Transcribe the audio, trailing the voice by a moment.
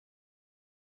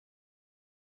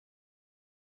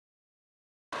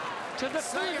to the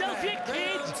Philadelphia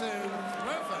Kid.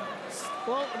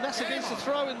 Well, and that's against the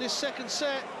throw in this second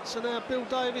set. So now Bill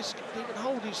Davis he can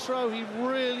hold his throw. He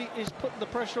really is putting the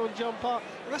pressure on John Park.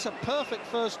 And that's a perfect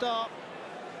first start.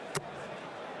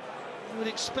 You would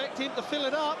expect him to fill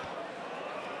it up.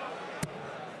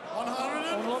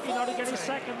 Unlucky not to get his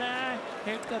second there.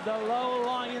 Hit the low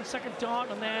line second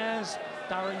dart, and there's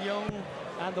Darren Young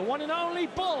and the one and only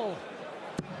Bull.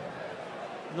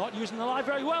 Not using the line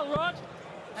very well, Rod.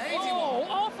 Oh,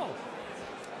 awful.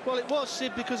 Well, it was,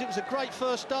 Sid, because it was a great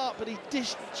first start, but he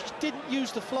just didn't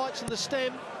use the flights and the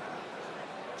stem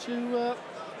to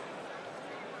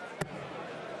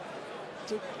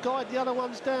guide the other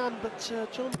ones down. But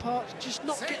John Park's just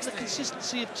not getting the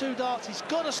consistency of two darts. He's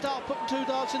got to start putting two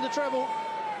darts in the treble.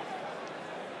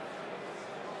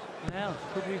 Now,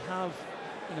 could we have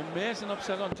an amazing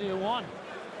upset on tier one?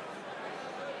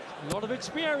 A lot of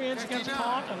experience against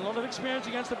Park and a lot of experience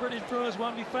against the British Brewers.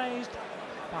 Won't be phased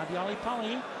by the Ollie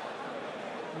Polly.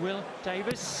 Will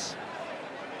Davis.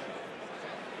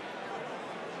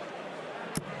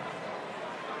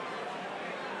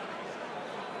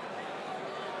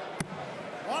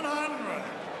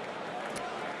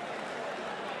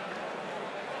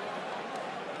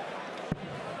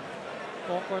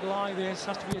 Awkward lie, this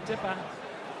has to be a dipper.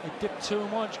 They dip too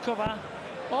much cover.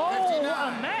 Oh, 59.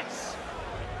 A mess!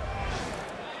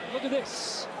 Look at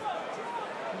this.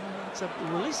 It's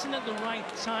releasing at the right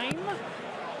time.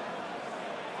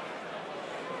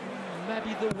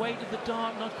 Maybe the weight of the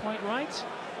dart not quite right.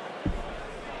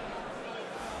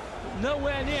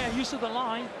 Nowhere near use of the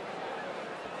line.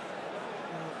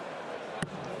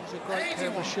 It's a great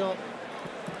camera shot.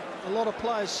 A lot of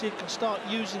players see can start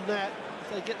using that.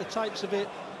 They get the tapes of it,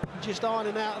 just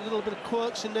ironing out a little bit of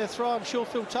quirks in their throw. I'm sure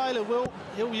Phil Taylor will.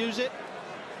 He'll use it.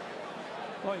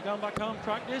 Well, you're going back home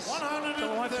practice.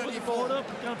 134. Put the board up.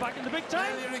 Going back in the big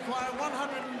time. You require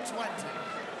 120.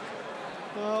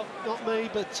 Well, not me,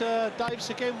 but Davis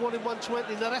again wanted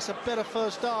 120. Now that's a better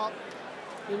first start.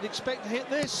 You would expect to hit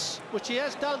this, which he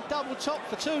has done. Double top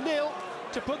for 2-0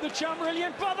 to put the champ really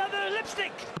in bother the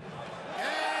lipstick.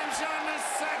 Game's on the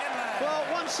second leg. Well,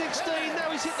 116,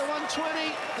 now he's hit the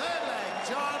 120. Third leg,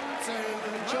 John to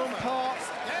John Park.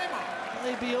 Game on.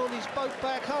 Maybe on his boat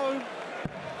back home.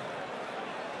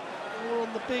 Or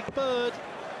on the Big Bird.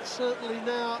 Certainly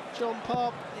now, John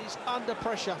Park is under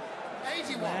pressure.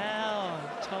 81. Well,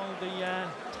 told the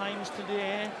Times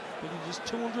today that he does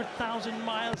 200,000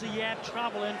 miles a year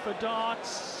travelling for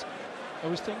darts. I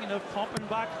was thinking of popping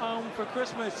back home for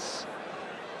Christmas.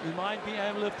 He might be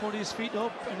able to put his feet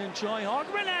up and enjoy Hog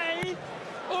Relay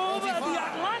over 45. The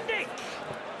Atlantic.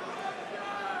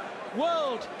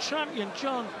 World champion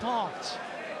John Park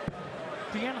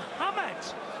being hammered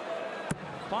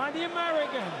by the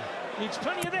American. Needs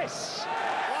plenty of this.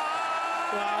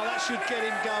 Wow, that should get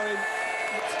him going.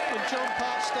 When John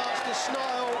Park starts to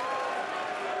snarl,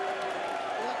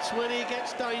 that's when he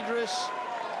gets dangerous.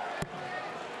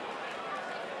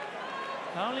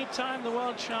 The only time the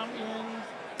world champion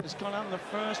has gone out in the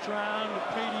first round of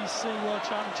PDC World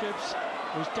Championships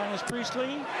was Dennis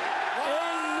Priestley in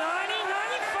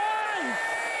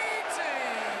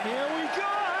 1995. Here we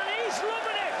go, and he's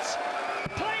loving it.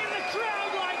 Playing the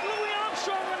crowd like Louis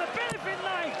Armstrong on a benefit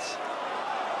night.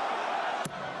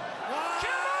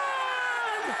 Come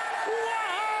on!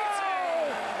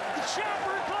 Wow! The champ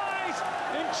replies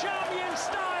in champion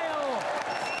style.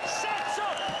 Sets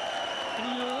up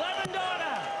an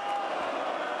 11-darter.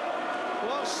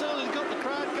 Well, certainly got the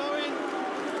crowd going.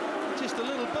 Just a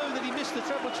little boo that he missed the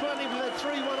treble 20. We had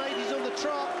 3 180s on the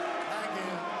trot. Thank you.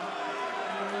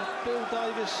 Bill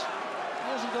Davis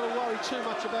hasn't got to worry too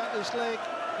much about this leg,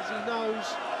 as he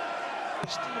knows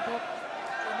he's still got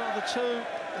another 2,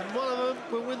 and one of them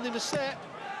will win them a set.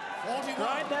 41.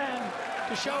 Right then,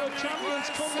 to show a champion's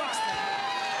comeback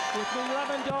with the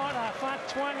 11-darter, flat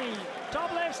 20,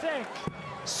 top lipstick,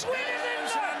 Sweden in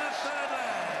the third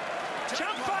leg.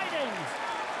 champ fighting.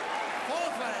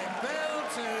 Fourth leg, Bill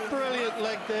to Brilliant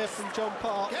leg there from John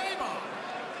Park. Game on.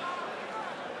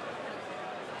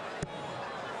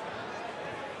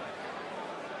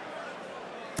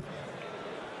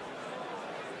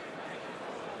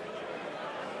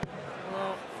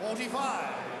 Well, 45.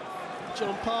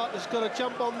 John Park has got to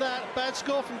jump on that. Bad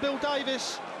score from Bill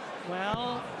Davis.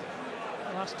 Well,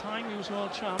 last time he was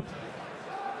world champ,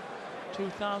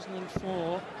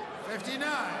 2004,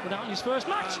 59. without his first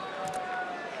match.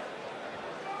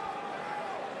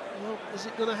 Well, is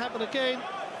it going to happen again?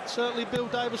 Certainly Bill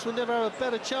Davis will never have a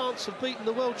better chance of beating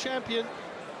the world champion.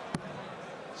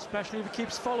 Especially if he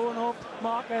keeps following up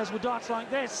Marquez with darts like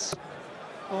this.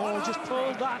 Oh, just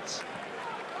pulled that.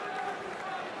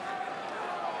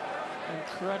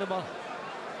 Incredible.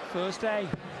 First day.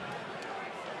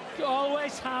 You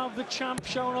always have the champ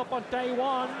showing up on day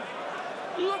one.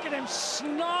 Look at him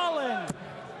snarling.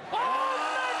 Oh,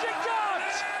 magic dot!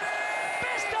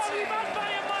 Best only man by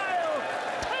a mile.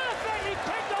 Perfectly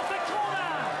picked off the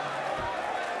corner.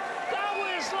 That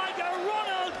was like a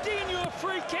Ronaldinho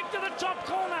free kick to the top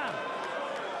corner.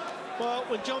 Well,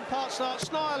 when John Part starts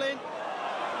snarling,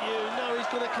 you know he's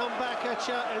going to come back at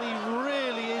you, and he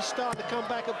really is starting to come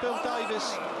back at Bill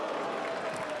Davis.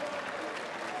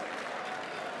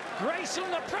 Grace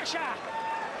under pressure.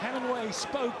 Hemingway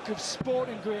spoke of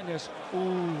sporting greatness.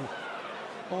 Ooh.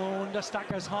 Oh, the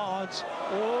Stackers hard.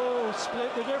 Oh,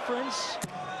 split the difference.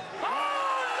 Oh,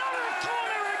 another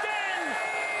corner again!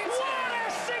 What a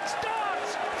 6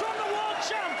 darts from the world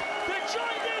champ. The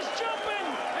joint is jumping,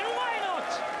 and why not?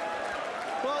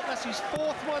 Well, that's his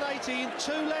 4th 180 in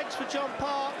 2 legs for John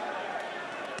Part.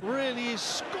 Really is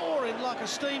scoring like a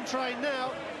steam train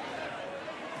now.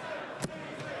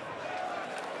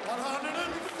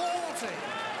 140.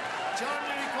 John,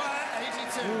 you require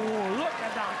 82. Oh, look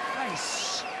at that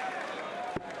face.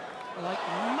 Like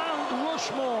Mount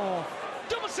Rushmore.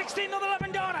 Double 16 on the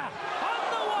 11 darter. On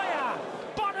the wire.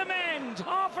 Bottom end.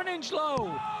 Half an inch low.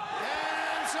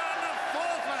 Games on the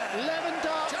 4th leg. 11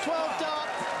 dart, 12 dart,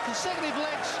 consecutive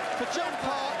legs for John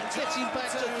Part. Gets him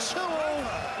back to 2-all,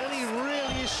 and he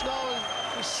really is snarling.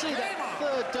 You see that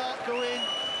 3rd dart go in,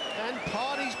 and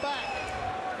Party's back.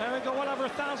 There we go, well over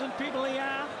 1,000 people here,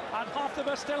 and half of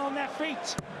them are still on their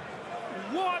feet.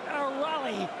 What a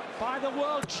rally by the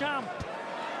world champ.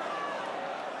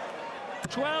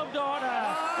 12 darter,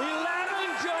 11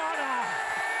 darter,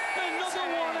 another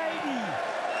 180.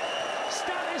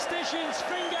 Statisticians'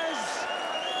 fingers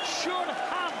should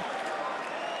have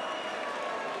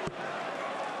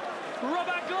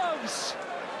rubber gloves.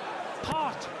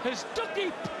 Part has dug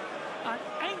deep, and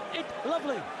ain't it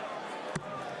lovely?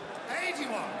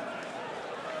 81.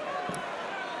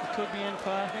 He could be in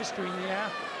for history here.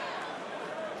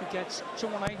 If he gets 2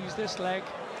 180s this leg.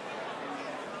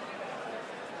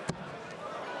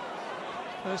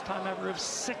 First time ever of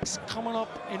 6 coming up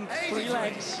in 3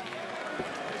 legs.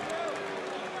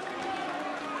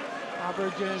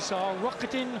 Averages are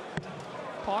rocketing.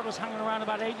 Part was hanging around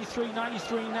about 83,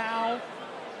 93 now.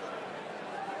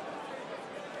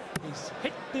 He's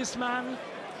hit this man,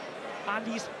 and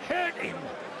he's hurt him.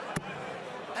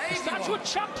 That's what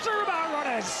champs are about,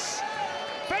 runners.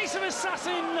 Face of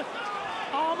assassin,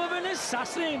 arm of an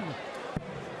assassin.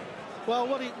 Well,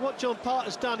 what John Part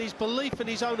has done is belief in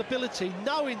his own ability,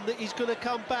 knowing that he's going to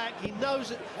come back. He knows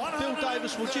that Bill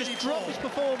Davis will just drop his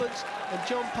performance, and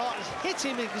John Part has hit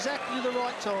him exactly the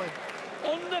right time.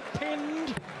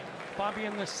 Underpinned by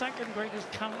being the 2nd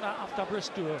greatest counter after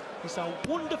Bristow. He's a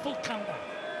wonderful counter.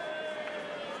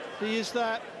 He is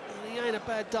that, and he ain't a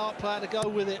bad dart player to go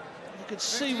with it. You could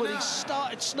see when he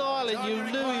started snarling, you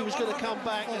knew he was going to come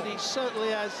back, and he certainly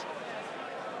has.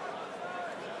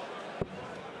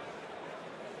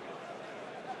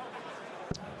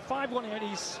 Five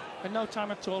 180s in no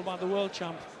time at all by the world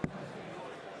champ.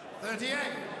 38.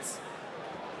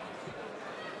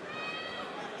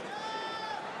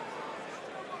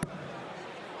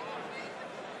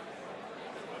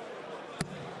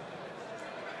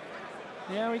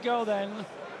 There we go then.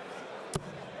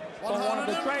 For one of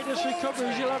the greatest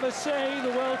recoveries you'll ever see,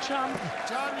 the world champ.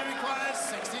 John, you require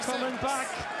 66. Coming back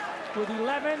with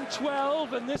 11,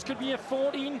 12, and this could be a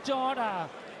 14 darter.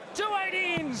 2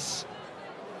 18s.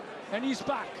 And he's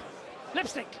back.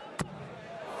 Lipstick.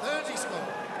 30 score.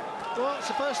 Well, it's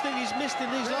the first thing he's missed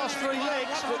in these last 3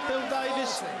 legs, but Bill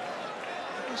Davis,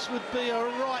 this would be a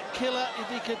right killer if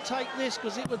he could take this,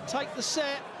 because it would take the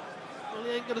set. Well,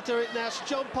 he ain't going to do it now. So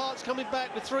John Part's coming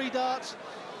back with 3 darts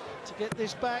to get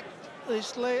this back,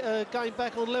 this game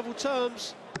back on level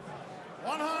terms.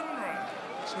 100.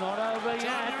 It's not over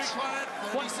yet.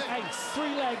 1-8,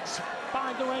 3 legs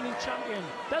by the reigning champion,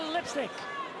 the Lipstick.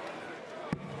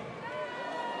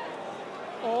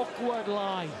 Awkward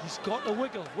lie. He's got the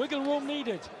wiggle room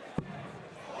needed.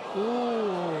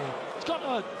 Ooh, he's got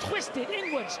to twist it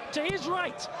inwards to his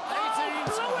right. Oh,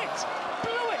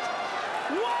 blew it.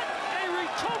 What a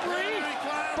recovery,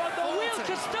 but the wheel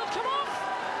could still come off.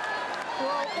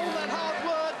 Well, all that hard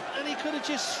work, and he could have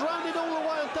just thrown it all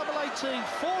away on double 18.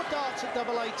 4 darts at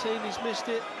double 18, he's missed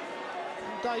it.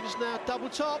 And Davis now double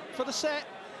top for the set.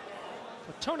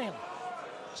 For 2-0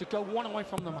 to go 1 away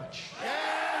from the match.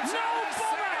 Yeah, No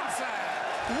bother!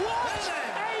 What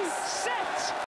a set!